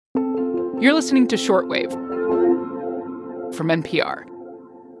You're listening to Shortwave from NPR.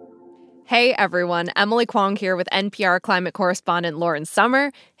 Hey, everyone. Emily Kwong here with NPR climate correspondent Lauren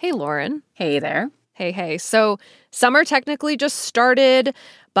Sommer. Hey, Lauren. Hey there. Hey. So summer technically just started,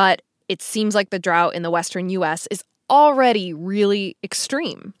 but it seems like the drought in the western U.S. is already really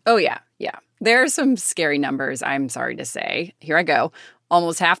extreme. Oh, yeah. There are some scary numbers, I'm sorry to say. Here I go.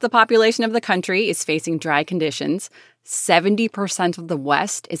 Almost half the population of the country is facing dry conditions. 70% of the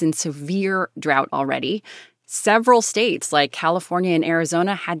West is in severe drought already. Several states like California and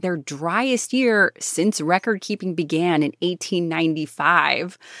Arizona had their driest year since record-keeping began in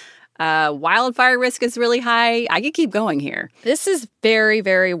 1895. Wildfire risk is really high. I could keep going here. This is very,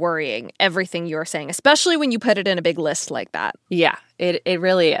 very worrying, everything you're saying, especially when you put it in a big list like that. Yeah, it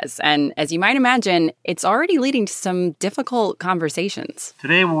really is. And as you might imagine, it's already leading to some difficult conversations.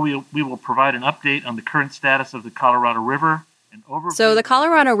 Today, we will provide an update on the current status of the Colorado River. So the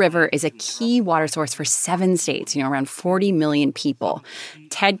Colorado River is a key water source for 7 states, around 40 million people.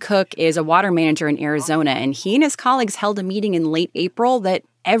 Ted Cook is a water manager in Arizona, and he and his colleagues held a meeting in late April that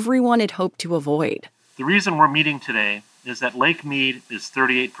everyone had hoped to avoid. The reason we're meeting today is that Lake Mead is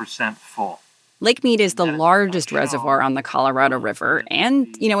 38% full. Lake Mead is the largest reservoir on the Colorado River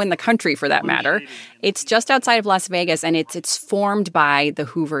and, in the country for that matter. It's just outside of Las Vegas, and it's formed by the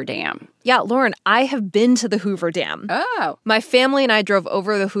Hoover Dam. Yeah, Lauren, I have been to the Hoover Dam. Oh. My family and I drove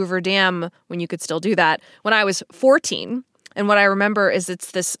over the Hoover Dam, when you could still do that, when I was 14. And what I remember is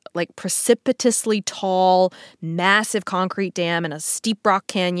it's this precipitously tall, massive concrete dam in a steep rock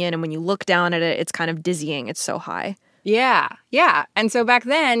canyon. And when you look down at it, it's kind of dizzying. It's so high. Yeah. And so back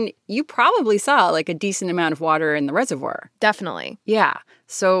then, you probably saw a decent amount of water in the reservoir. Definitely. Yeah.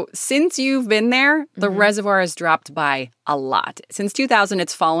 So since you've been there, the reservoir has dropped by a lot. Since 2000,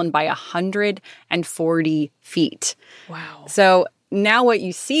 it's fallen by 140 feet. Wow. So now what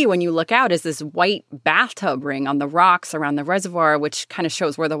you see when you look out is this white bathtub ring on the rocks around the reservoir, which kind of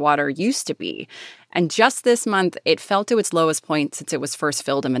shows where the water used to be. And just this month, it fell to its lowest point since it was first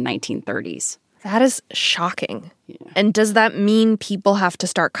filled in the 1930s. That is shocking. Yeah. And does that mean people have to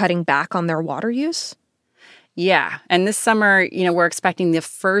start cutting back on their water use? Yeah. And this summer, we're expecting the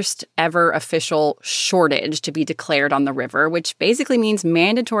first ever official shortage to be declared on the river, which basically means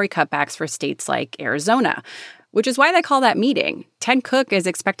mandatory cutbacks for states like Arizona, which is why they call that meeting. Ted Cook is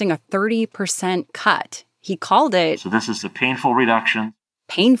expecting a 30% cut. He called it... So this is a painful reduction.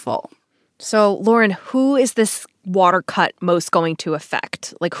 Painful. So, Lauren, who is this water cut most going to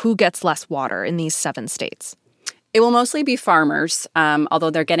affect? Who gets less water in these 7 states? It will mostly be farmers, although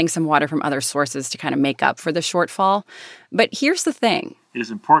they're getting some water from other sources to kind of make up for the shortfall. But here's the thing. It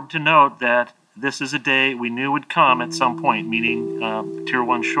is important to note that this is a day we knew would come at some point, meaning Tier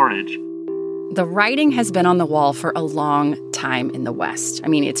 1 shortage. The writing has been on the wall for a long time in the West.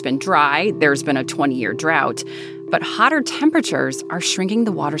 It's been dry. There's been a 20-year drought. But hotter temperatures are shrinking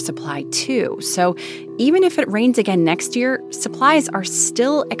the water supply, too. So even if it rains again next year, supplies are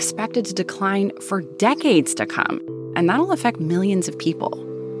still expected to decline for decades to come. And that'll affect millions of people.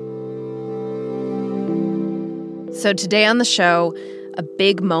 So today on the show, a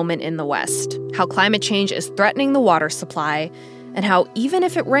big moment in the West. How climate change is threatening the water supply, and how even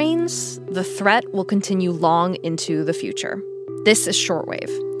if it rains, the threat will continue long into the future. This is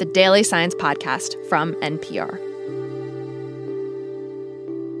Shortwave, the daily science podcast from NPR.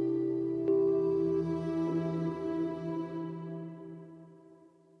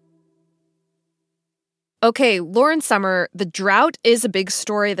 Okay, Lauren Sommer, the drought is a big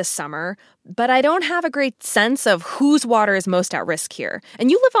story this summer, but I don't have a great sense of whose water is most at risk here. And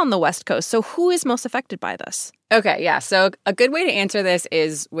you live on the West Coast, so who is most affected by this? Okay, yeah. So a good way to answer this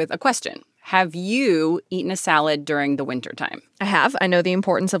is with a question. Have you eaten a salad during the wintertime? I have. I know the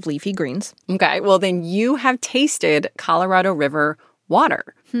importance of leafy greens. Okay, well then you have tasted Colorado River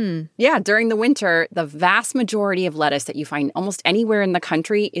water. Yeah, during the winter, the vast majority of lettuce that you find almost anywhere in the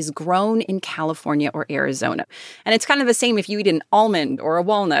country is grown in California or Arizona. And it's kind of the same if you eat an almond or a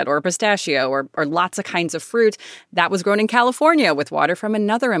walnut or a pistachio or lots of kinds of fruit. That was grown in California with water from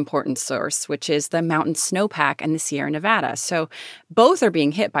another important source, which is the mountain snowpack and the Sierra Nevada. So both are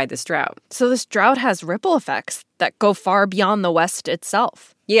being hit by this drought. So this drought has ripple effects that go far beyond the West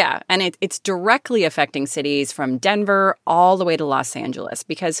itself. Yeah, and it's directly affecting cities from Denver all the way to Los Angeles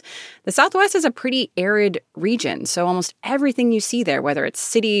because the Southwest is a pretty arid region. So almost everything you see there, whether it's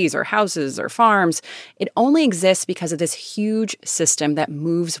cities or houses or farms, it only exists because of this huge system that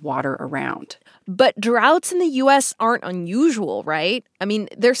moves water around. But droughts in the U.S. aren't unusual, right?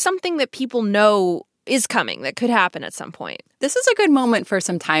 There's something that people know is coming that could happen at some point. This is a good moment for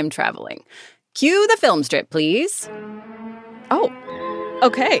some time traveling. Cue the film strip, please. Oh.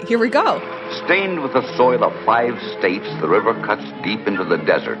 Okay, here we go. Stained with the soil of 5 states, the river cuts deep into the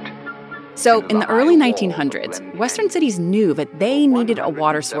desert. So in the early 1900s, Western cities knew that they needed a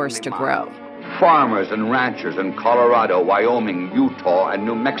water source to grow. Farmers and ranchers in Colorado, Wyoming, Utah, and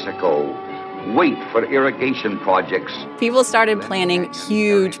New Mexico wait for irrigation projects. People started planning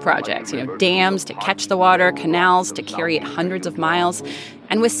huge projects, dams to catch the water, canals to carry it hundreds of miles.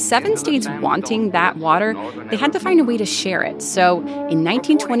 And with 7 states wanting that water, they had to find a way to share it. So in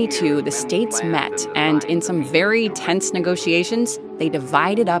 1922, the states met, and in some very tense negotiations, they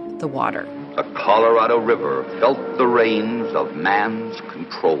divided up the water. The Colorado River felt the reins of man's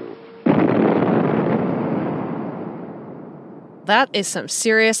control. That is some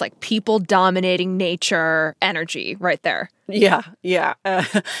serious, people dominating nature energy right there. Yeah.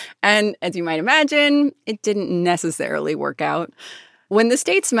 And as you might imagine, it didn't necessarily work out. When the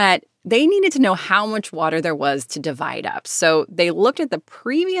states met, they needed to know how much water there was to divide up. So they looked at the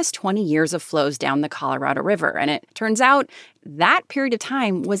previous 20 years of flows down the Colorado River. And it turns out that period of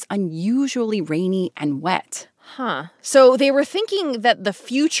time was unusually rainy and wet. Huh. So they were thinking that the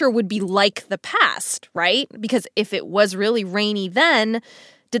future would be like the past, right? Because if it was really rainy then,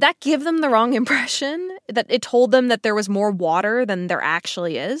 did that give them the wrong impression? That it told them that there was more water than there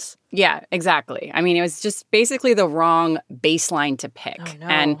actually is? Yeah, exactly. I mean, it was just basically the wrong baseline to pick. Oh, no.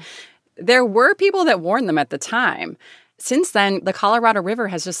 And there were people that warned them at the time. Since then, the Colorado River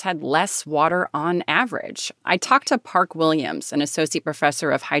has just had less water on average. I talked to Park Williams, an associate professor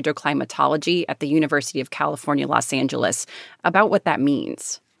of hydroclimatology at the University of California, Los Angeles, about what that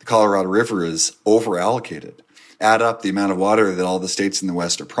means. The Colorado River is overallocated. Add up the amount of water that all the states in the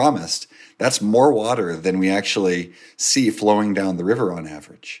West are promised, that's more water than we actually see flowing down the river on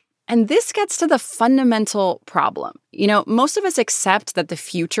average. And this gets to the fundamental problem. Most of us accept that the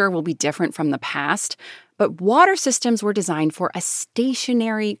future will be different from the past, but water systems were designed for a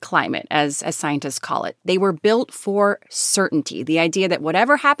stationary climate, as scientists call it. They were built for certainty, the idea that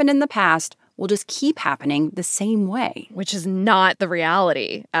whatever happened in the past will just keep happening the same way. Which is not the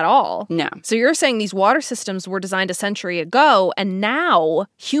reality at all. No. So you're saying these water systems were designed a century ago, and now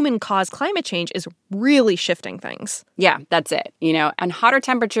human-caused climate change is really shifting things. Yeah, that's it. And hotter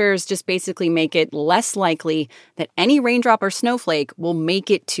temperatures just basically make it less likely that any raindrop or snowflake will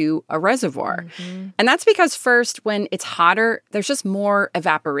make it to a reservoir. Mm-hmm. And that's because first, when it's hotter, there's just more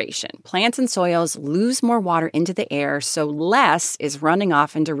evaporation. Plants and soils lose more water into the air, so less is running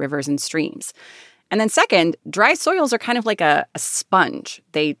off into rivers and streams. And then second, dry soils are kind of like a sponge.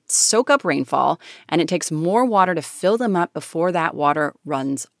 They soak up rainfall, and it takes more water to fill them up before that water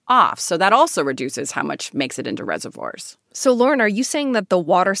runs off. So that also reduces how much makes it into reservoirs. So, Lauren, are you saying that the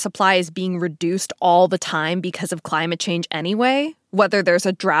water supply is being reduced all the time because of climate change anyway, whether there's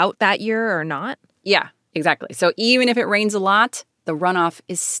a drought that year or not? Yeah, exactly. So even if it rains a lot, the runoff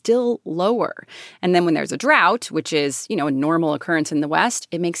is still lower. And then when there's a drought, which is, a normal occurrence in the West,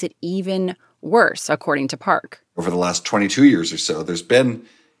 it makes it even worse, according to Park. Over the last 22 years or so, there's been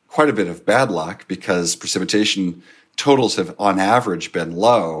quite a bit of bad luck because precipitation totals have, on average, been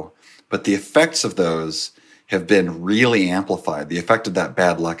low, but the effects of those have been really amplified. The effect of that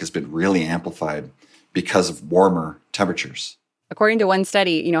bad luck has been really amplified because of warmer temperatures. According to one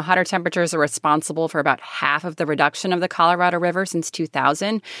study, hotter temperatures are responsible for about half of the reduction of the Colorado River since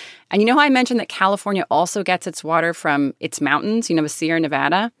 2000. And how I mentioned that California also gets its water from its mountains, the Sierra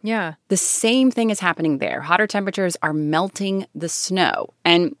Nevada? Yeah. The same thing is happening there. Hotter temperatures are melting the snow.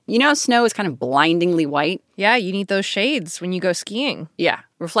 And snow is kind of blindingly white. Yeah, you need those shades when you go skiing. Yeah,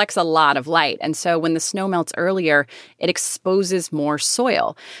 reflects a lot of light. And so when the snow melts earlier, it exposes more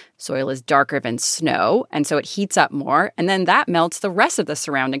soil. Soil is darker than snow, and so it heats up more, and then that melts the rest of the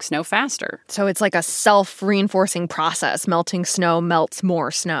surrounding snow faster. So it's like a self-reinforcing process. Melting snow melts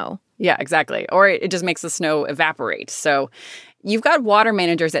more snow. Yeah, exactly. Or it just makes the snow evaporate. So you've got water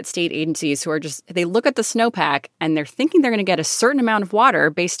managers at state agencies who are they look at the snowpack and they're thinking they're going to get a certain amount of water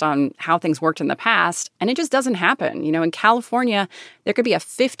based on how things worked in the past, and it just doesn't happen. In California, there could be a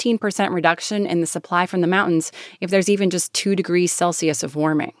 15% reduction in the supply from the mountains if there's even just 2 degrees Celsius of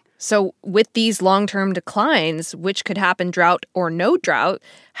warming. So with these long-term declines, which could happen drought or no drought,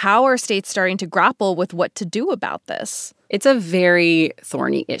 how are states starting to grapple with what to do about this? It's a very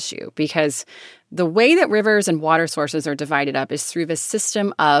thorny issue because the way that rivers and water sources are divided up is through the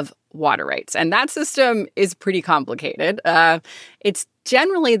system of water rights. And that system is pretty complicated. It's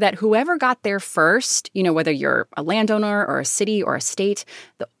generally that whoever got there first, whether you're a landowner or a city or a state,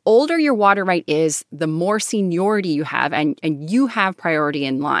 the older your water right is, the more seniority you have and you have priority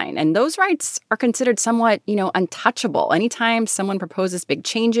in line. And those rights are considered somewhat, untouchable. Anytime someone proposes big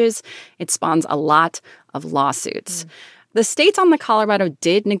changes, it spawns a lot of lawsuits. The states on the Colorado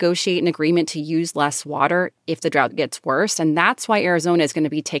did negotiate an agreement to use less water if the drought gets worse, and that's why Arizona is going to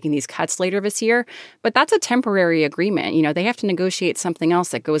be taking these cuts later this year. But that's a temporary agreement. You know, they have to negotiate something else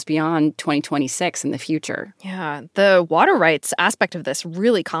that goes beyond 2026 in the future. Yeah, the water rights aspect of this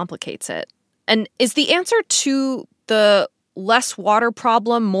really complicates it. And is the answer to the less water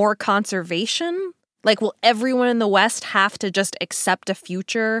problem more conservation? Like, will everyone in the West have to just accept a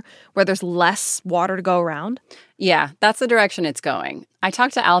future where there's less water to go around? Yeah, that's the direction it's going. I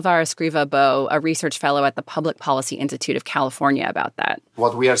talked to Alvaro Escriva-Bo, a research fellow at the Public Policy Institute of California, about that.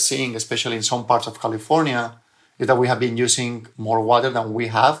 What we are seeing, especially in some parts of California, is that we have been using more water than we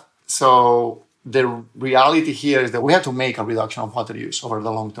have. So the reality here is that we have to make a reduction of water use over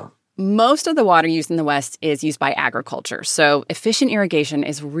the long term. Most of the water used in the West is used by agriculture, so efficient irrigation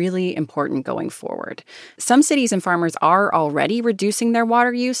is really important going forward. Some cities and farmers are already reducing their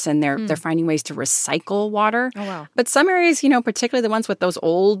water use, and they're finding ways to recycle water. Oh, wow. But some areas, particularly the ones with those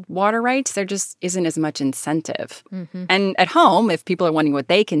old water rights, there just isn't as much incentive. Mm-hmm. And at home, if people are wondering what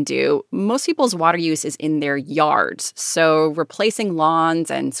they can do, most people's water use is in their yards. So replacing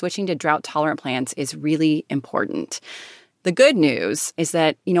lawns and switching to drought-tolerant plants is really important. The good news is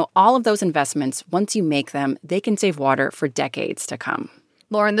that, all of those investments, once you make them, they can save water for decades to come.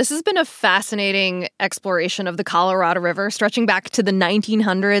 Lauren, this has been a fascinating exploration of the Colorado River, stretching back to the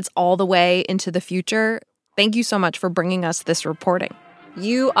 1900s all the way into the future. Thank you so much for bringing us this reporting.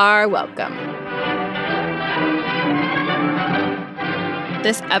 You are welcome.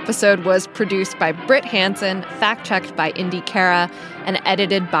 This episode was produced by Britt Hansen, fact-checked by Indy Cara, and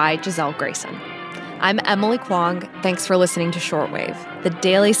edited by Giselle Grayson. I'm Emily Kwong. Thanks for listening to Shortwave, the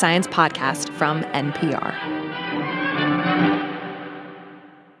daily science podcast from NPR.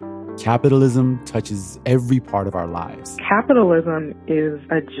 Capitalism touches every part of our lives. Capitalism is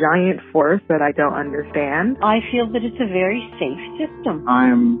a giant force that I don't understand. I feel that it's a very safe system. I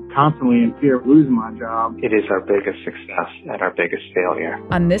am constantly in fear of losing my job. It is our biggest success and our biggest failure.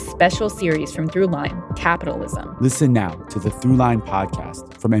 On this special series from Throughline, Capitalism. Listen now to the Throughline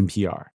podcast from NPR.